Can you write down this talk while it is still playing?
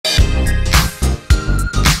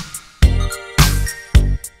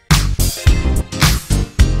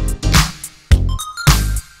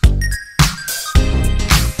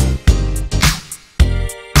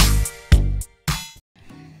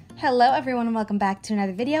Hello everyone and welcome back to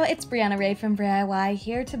another video. It's Brianna Ray from BriIY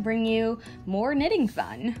here to bring you more knitting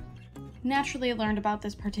fun. Naturally, I learned about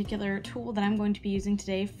this particular tool that I'm going to be using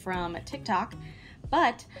today from TikTok,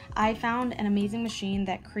 but I found an amazing machine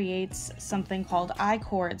that creates something called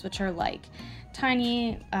I-cords, which are like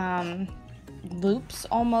tiny loops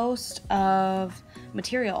almost of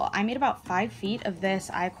material. I made about 5 feet of this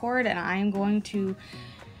I-cord and I'm going to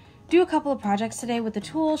do a couple of projects today with the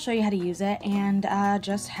tool, show you how to use it, and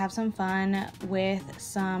just have some fun with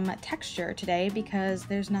some texture today because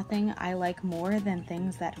there's nothing I like more than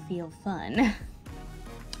things that feel fun.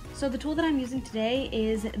 So the tool that I'm using today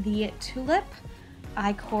is the Tulip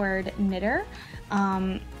I-cord knitter.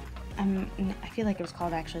 I feel like it was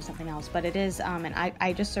called actually something else, but it is, and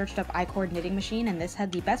I just searched up I-cord knitting machine and this had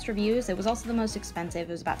the best reviews. It was also the most expensive.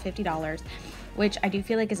 It was about $50, which I do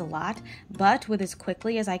feel like is a lot, but with as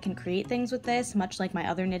quickly as I can create things with this, much like my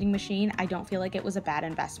other knitting machine, I don't feel like it was a bad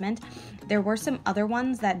investment. There were some other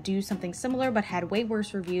ones that do something similar but had way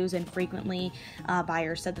worse reviews, and frequently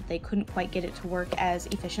buyers said that they couldn't quite get it to work as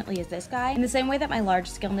efficiently as this guy. In the same way that my large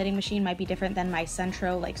scale knitting machine might be different than my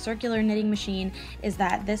Centro like circular knitting machine, is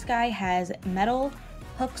that this guy has metal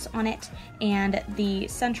hooks on it, and the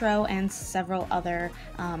Centro and several other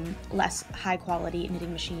less high quality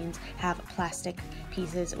knitting machines have plastic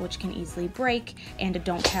pieces which can easily break and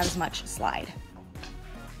don't have as much slide.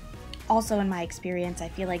 Also, in my experience, I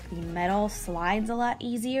feel like the metal slides a lot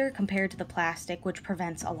easier compared to the plastic, which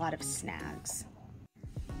prevents a lot of snags.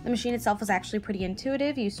 The machine itself is actually pretty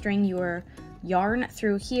intuitive. You string your yarn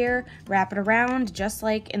through here, wrap it around just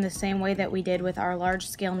like in the same way that we did with our large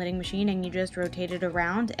scale knitting machine, and you just rotate it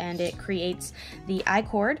around and it creates the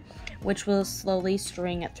I-cord, which will slowly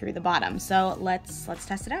string it through the bottom. So let's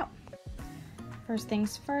test it out. First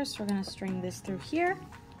things first, we're going to string this through here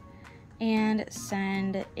and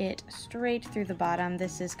send it straight through the bottom.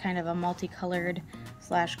 This is kind of a multicolored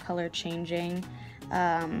slash color changing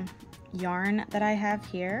yarn that I have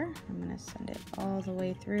here. I'm going to send it all the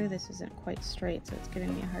way through. This isn't quite straight, so it's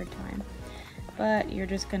giving me a hard time. But you're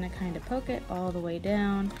just going to kind of poke it all the way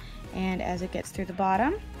down, and as it gets through the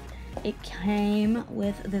bottom, it came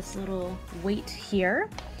with this little weight here.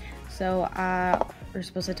 So we're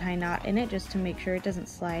supposed to tie a knot in it just to make sure it doesn't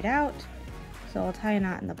slide out. So I'll tie a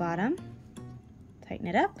knot in the bottom, tighten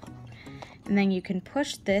it up, and then you can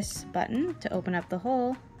push this button to open up the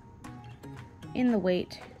hole in the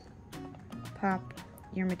weight, pop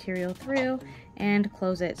your material through and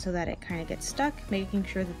close it so that it kind of gets stuck, making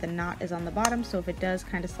sure that the knot is on the bottom, so if it does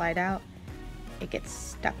kind of slide out, it gets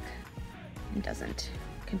stuck and doesn't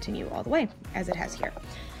continue all the way as it has here.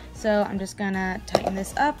 So I'm just gonna tighten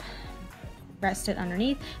this up, rest it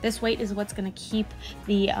underneath. This weight is what's gonna keep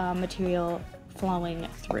the material flowing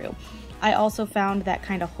through. I also found that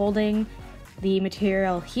kind of holding the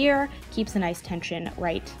material here keeps a nice tension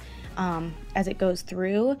right as it goes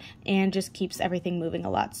through and just keeps everything moving a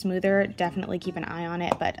lot smoother. Definitely keep an eye on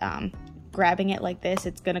it, but grabbing it like this,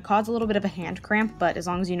 it's going to cause a little bit of a hand cramp, but as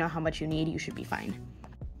long as you know how much you need, you should be fine.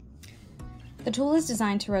 The tool is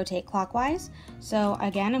designed to rotate clockwise, so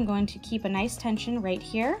again, I'm going to keep a nice tension right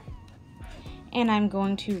here, and I'm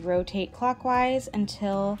going to rotate clockwise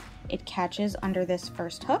until it catches under this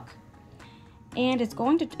first hook. And it's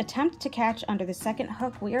going to attempt to catch under the second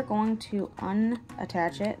hook. We are going to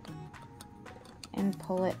unattach it and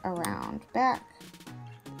pull it around back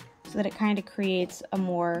so that it kind of creates a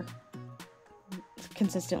more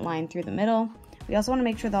consistent line through the middle. We also want to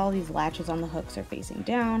make sure that all these latches on the hooks are facing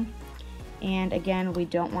down. And again, we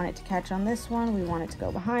don't want it to catch on this one. We want it to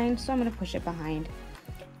go behind, so I'm going to push it behind.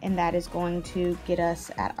 And that is going to get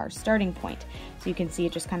us at our starting point. So you can see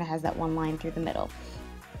it just kind of has that one line through the middle.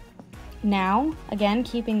 Now, again,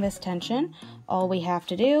 keeping this tension, all we have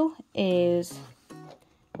to do is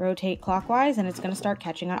rotate clockwise and it's going to start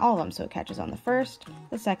catching on all of them. So it catches on the first,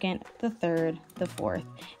 the second, the third, the fourth,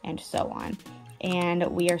 and so on. And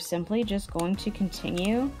we are simply just going to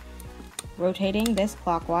continue rotating this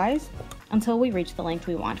clockwise until we reach the length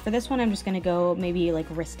we want. For this one, I'm just going to go maybe like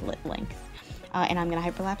wristlet length, and I'm going to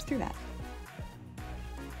hyperlapse through that.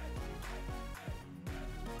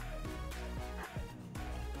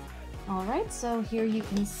 Alright, so here you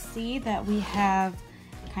can see that we have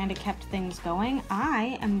kind of kept things going.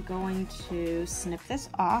 I am going to snip this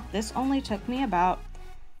off. This only took me about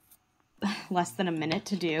less than a minute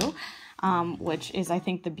to do, which is I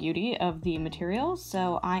think the beauty of the material.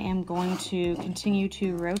 So I am going to continue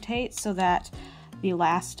to rotate so that the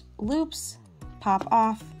last loops pop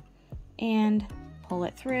off and pull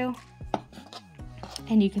it through.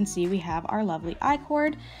 And you can see we have our lovely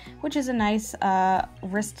I-cord, which is a nice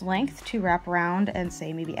wrist length to wrap around and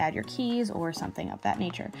say maybe add your keys or something of that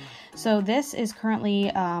nature. So this is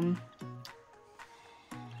currently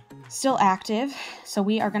still active, so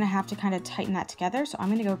we are going to have to kind of tighten that together. So I'm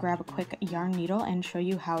going to go grab a quick yarn needle and show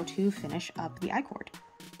you how to finish up the I-cord.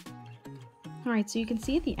 Alright, so you can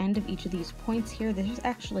see at the end of each of these points here, there's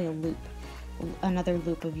actually a loop, another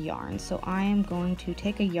loop of yarn. So I am going to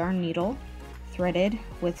take a yarn needle threaded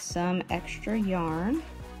with some extra yarn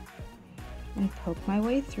and poke my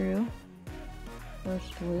way through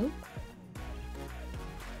first loop.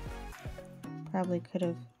 Probably could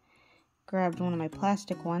have grabbed one of my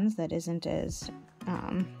plastic ones that isn't as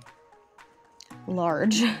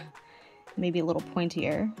large, maybe a little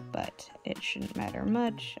pointier, but it shouldn't matter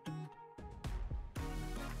much.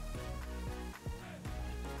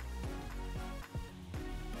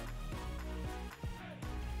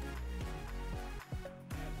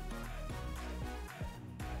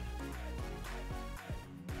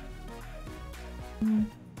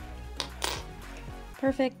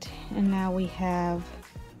 Perfect, and now we're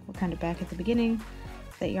kind of back at the beginning,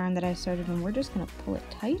 that yarn that I started, and we're just going to pull it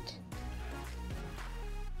tight.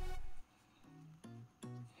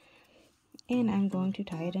 And I'm going to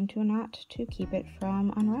tie it into a knot to keep it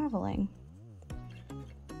from unraveling.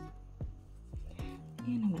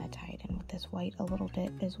 And I'm going to tie it in with this white a little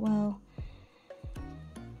bit as well,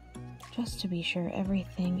 just to be sure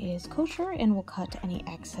everything is kosher, and we'll cut any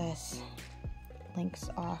excess links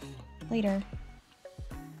off later.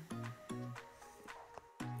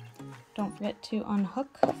 Don't forget to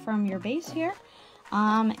unhook from your base here.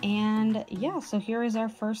 And yeah, so here is our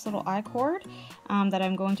first little I-cord that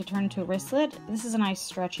I'm going to turn into a wristlet. This is a nice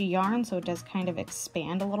stretchy yarn, so it does kind of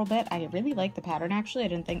expand a little bit. I really like the pattern actually.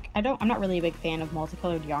 I'm not really a big fan of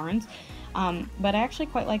multicolored yarns, but I actually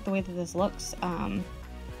quite like the way that this looks. And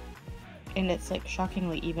it's like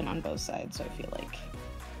shockingly even on both sides, so I feel like,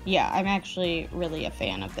 yeah, I'm actually really a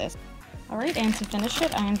fan of this. All right, and to finish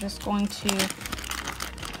it, I'm just going to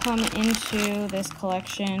come into this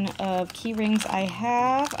collection of key rings I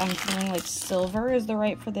have. I'm feeling like silver is the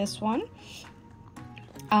right for this one.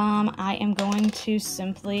 I am going to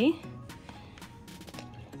simply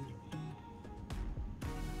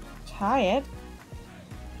tie it,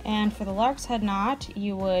 and for the lark's head knot,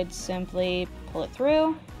 you would simply pull it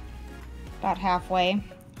through about halfway,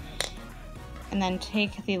 and then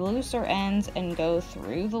take the looser ends and go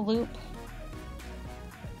through the loop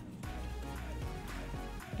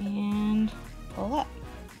and pull up.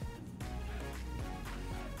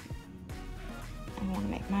 I want to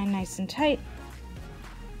make mine nice and tight.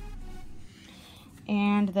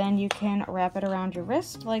 And then you can wrap it around your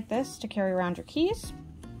wrist like this to carry around your keys.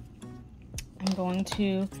 I'm going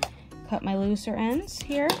to cut my looser ends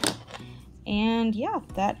here. And yeah,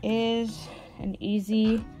 that is an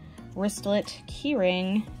easy wristlet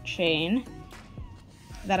keyring chain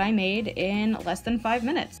that I made in less than 5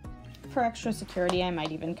 minutes. For extra security, I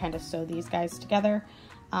might even kind of sew these guys together,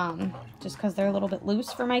 just because they're a little bit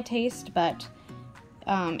loose for my taste, but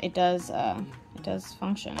it does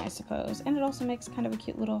function, I suppose. And it also makes kind of a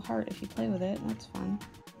cute little heart if you play with it. That's fun.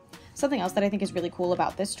 Something else that I think is really cool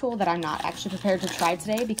about this tool that I'm not actually prepared to try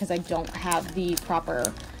today because I don't have the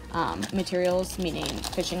proper materials, meaning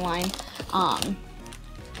fishing line,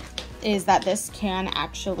 is that this can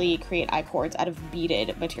actually create I-cords out of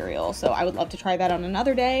beaded material. So I would love to try that on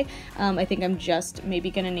another day. I think I'm just maybe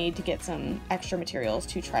gonna need to get some extra materials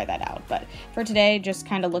to try that out. But for today, just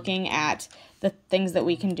kind of looking at the things that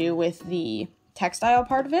we can do with the textile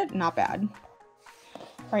part of it, not bad.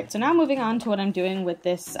 All right, so now moving on to what I'm doing with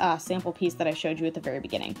this sample piece that I showed you at the very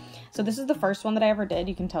beginning. So this is the first one that I ever did.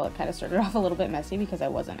 You can tell it kind of started off a little bit messy because I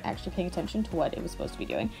wasn't actually paying attention to what it was supposed to be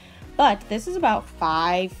doing. But this is about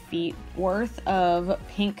 5 feet worth of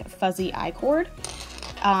pink fuzzy I-cord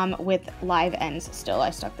with live ends still. I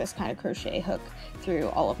stuck this kind of crochet hook through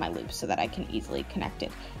all of my loops so that I can easily connect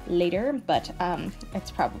it later, but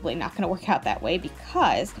it's probably not going to work out that way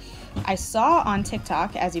because I saw on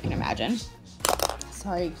TikTok, as you can imagine,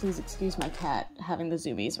 sorry, please excuse my cat having the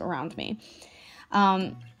zoomies around me,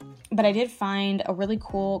 but I did find a really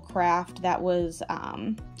cool craft that was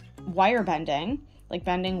wire bending, like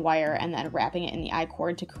bending wire and then wrapping it in the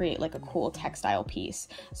I-cord to create like a cool textile piece.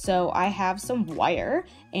 So I have some wire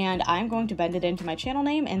and I'm going to bend it into my channel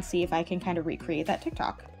name and see if I can kind of recreate that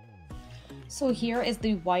TikTok. So here is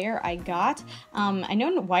the wire I got. I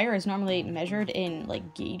know wire is normally measured in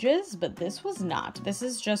like gauges, but this was not. This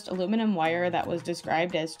is just aluminum wire that was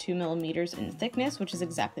described as 2 millimeters in thickness, which is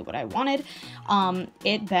exactly what I wanted.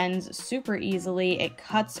 It bends super easily. It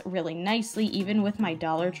cuts really nicely, even with my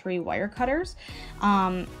Dollar Tree wire cutters.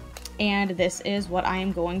 And this is what I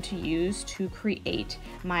am going to use to create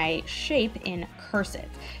my shape in cursive.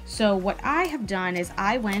 So what I have done is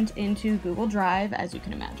I went into Google Drive, as you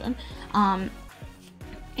can imagine, and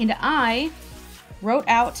I wrote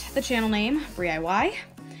out the channel name, BreeIY,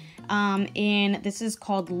 and this is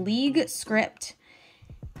called League Script,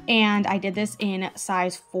 and I did this in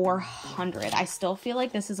size 400. I still feel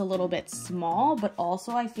like this is a little bit small, but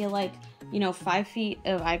also I feel like, you know, 5 feet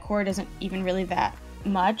of I-cord isn't even really that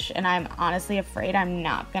much, and I'm honestly afraid I'm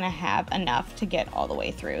not gonna have enough to get all the way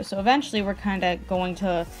through. So eventually we're kind of going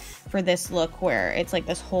to, for this look where it's like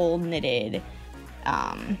this whole knitted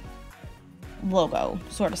logo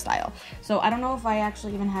sort of style. So I don't know if I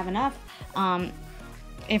actually even have enough.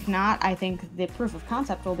 If not, I think the proof of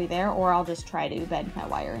concept will be there, or I'll just try to bend my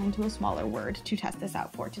wire into a smaller word to test this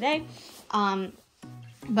out for today.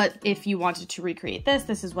 But if you wanted to recreate this,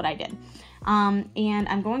 this is what I did. And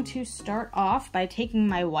I'm going to start off by taking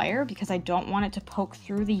my wire, because I don't want it to poke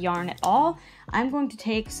through the yarn at all. I'm going to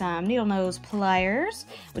take some needle nose pliers,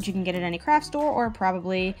 which you can get at any craft store, or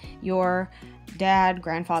probably your dad,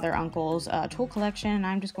 grandfather, uncle's tool collection. And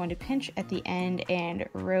I'm just going to pinch at the end and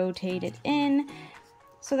rotate it in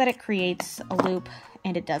so that it creates a loop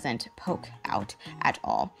and it doesn't poke out at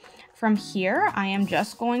all. From here, I am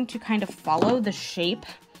just going to kind of follow the shape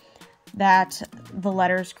that the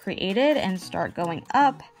letters created and start going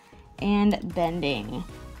up and bending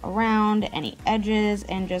around any edges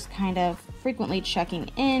and just kind of frequently checking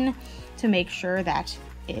in to make sure that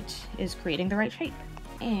it is creating the right shape.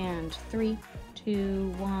 And 3, 2,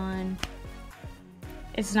 1.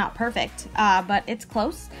 It's not perfect, but it's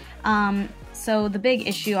close. So the big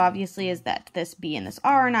issue obviously is that this B and this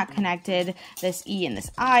R are not connected, this E and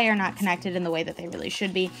this I are not connected in the way that they really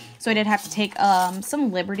should be. So I did have to take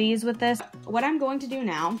some liberties with this. What I'm going to do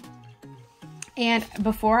now, and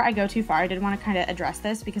before I go too far, I did want to kind of address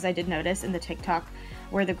this, because I did notice in the TikTok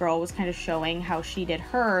where the girl was kind of showing how she did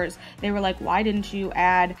hers, they were like, why didn't you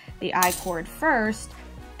add the I-cord first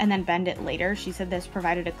and then bend it later? She said this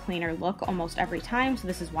provided a cleaner look almost every time, so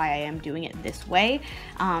this is why I am doing it this way.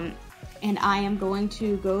 And I am going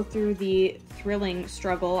to go through the thrilling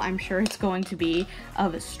struggle, I'm sure it's going to be,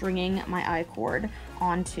 of stringing my I-cord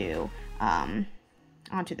onto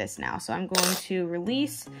this now. So I'm going to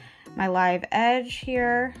release my live edge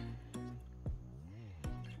here,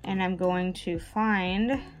 and I'm going to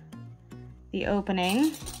find the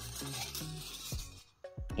opening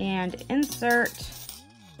and insert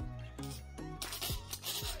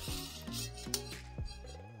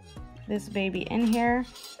this baby in here.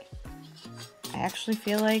 I actually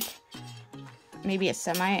feel like maybe a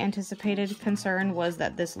semi-anticipated concern was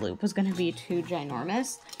that this loop was going to be too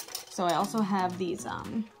ginormous. So I also have these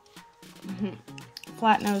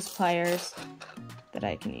flat nose pliers that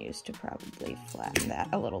I can use to probably flatten that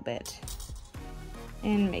a little bit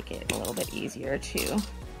and make it a little bit easier to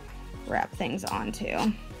wrap things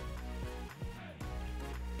onto.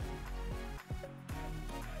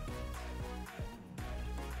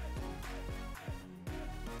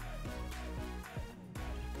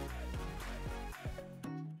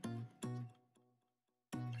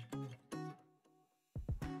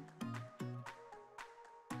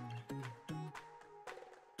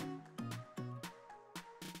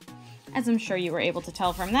 As I'm sure you were able to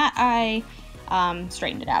tell from that, I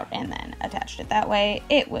straightened it out and then attached it that way.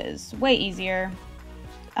 It was way easier.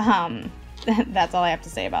 That's all I have to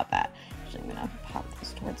say about that. Actually, I'm gonna pop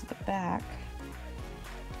this towards the back.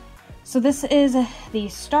 So this is the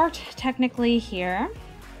start technically here.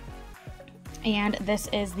 And this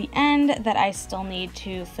is the end that I still need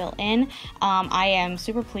to fill in. I am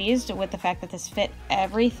super pleased with the fact that this fit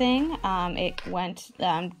everything. It went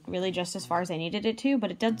really just as far as I needed it to,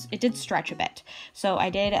 but it did stretch a bit. So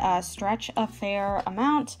I did stretch a fair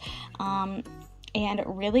amount, and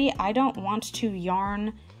really I don't want to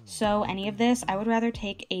yarn sew any of this. I would rather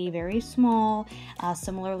take a very small,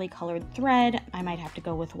 similarly colored thread. I might have to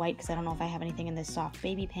go with white because I don't know if I have anything in this soft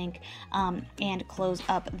baby pink, and close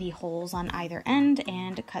up the holes on either end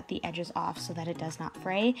and cut the edges off so that it does not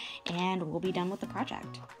fray, and we'll be done with the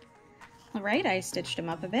project. All right, I stitched them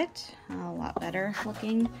up a bit, a lot better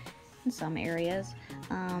looking in some areas.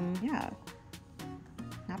 Yeah,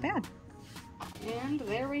 not bad. And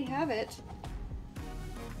there we have it.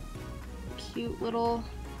 Cute little,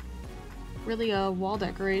 really a wall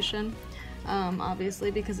decoration.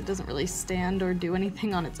 obviously, because it doesn't really stand or do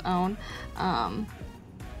anything on its own. Can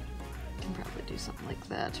probably do something like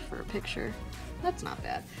that for a picture. That's not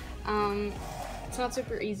bad. It's not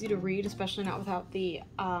super easy to read, especially not without the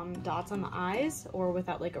dots on the eyes, or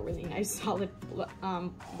without like a really nice solid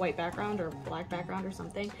white background or black background or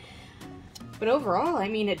something. But overall, I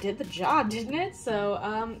mean, it did the job, didn't it?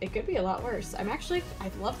 So it could be a lot worse. I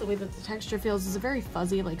love the way that the texture feels. It's a very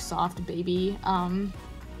fuzzy, like soft baby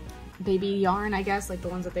yarn, I guess, like the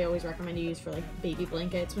ones that they always recommend you use for like baby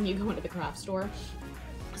blankets when you go into the craft store.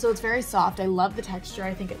 So it's very soft. I love the texture.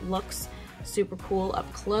 I think it looks super cool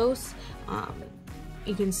up close.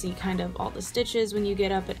 You can see kind of all the stitches when you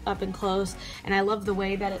get up and close, and I love the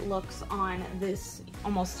way that it looks on this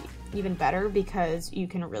almost even better, because you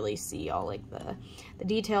can really see all like the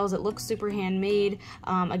details. It looks super handmade.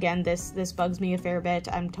 Again, this bugs me a fair bit.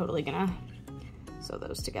 I'm totally gonna sew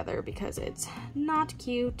those together because it's not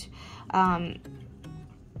cute.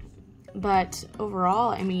 But overall,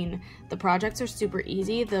 I mean, the projects are super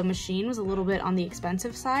easy. The machine was a little bit on the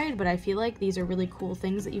expensive side, but I feel like these are really cool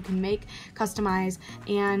things that you can make, customize,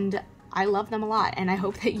 and I love them a lot, and I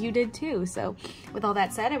hope that you did too. So with all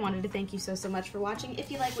that said, I wanted to thank you so much for watching.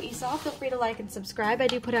 If you like what you saw, feel free to like and subscribe. I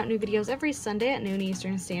do put out new videos every Sunday at noon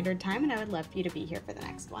Eastern Standard Time, and I would love for you to be here for the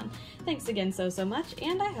next one. Thanks again so much,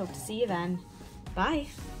 and I hope to see you then. Bye.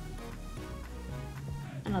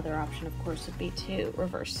 Another option, of course, would be to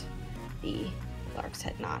reverse the lark's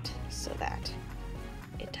head knot so that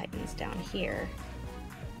it tightens down here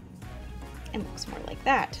and looks more like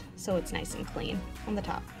that, so it's nice and clean on the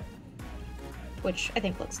top, which I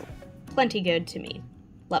think looks plenty good to me.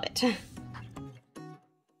 Love it.